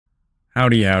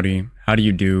Howdy, howdy. How do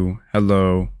you do?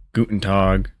 Hello, guten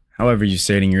tag, however you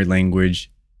say it in your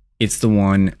language. It's the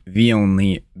one, the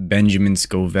only, Benjamin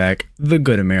Scovach, the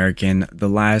good American, the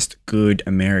last good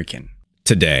American.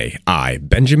 Today, I,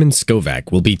 Benjamin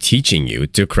Scovach, will be teaching you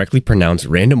to correctly pronounce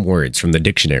random words from the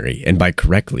dictionary, and by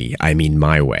correctly, I mean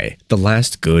my way, the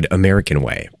last good American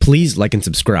way. Please like and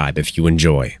subscribe if you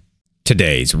enjoy.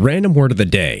 Today's random word of the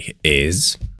day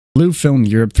is... Blue Film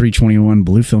Europe 321,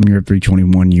 Blue Film Europe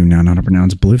 321, you now know how to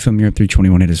pronounce Blue Film Europe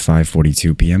 321, it is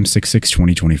 5:42 p.m.,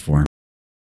 6/6/2024.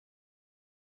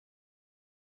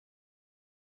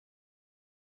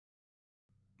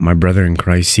 My brother in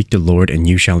Christ, seek the Lord, and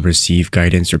you shall receive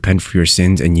guidance. Repent for your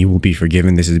sins, and you will be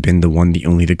forgiven. This has been the one, the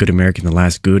only, the good American, the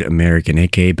last good American,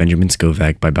 aka Benjamin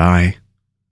Scovach. Bye-bye.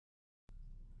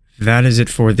 That is it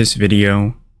for this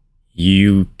video.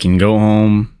 You can go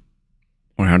home.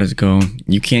 Or how does it go?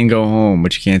 You can go home,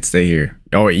 but you can't stay here.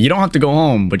 Oh, wait, you don't have to go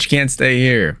home, but you can't stay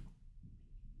here.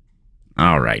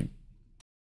 All right.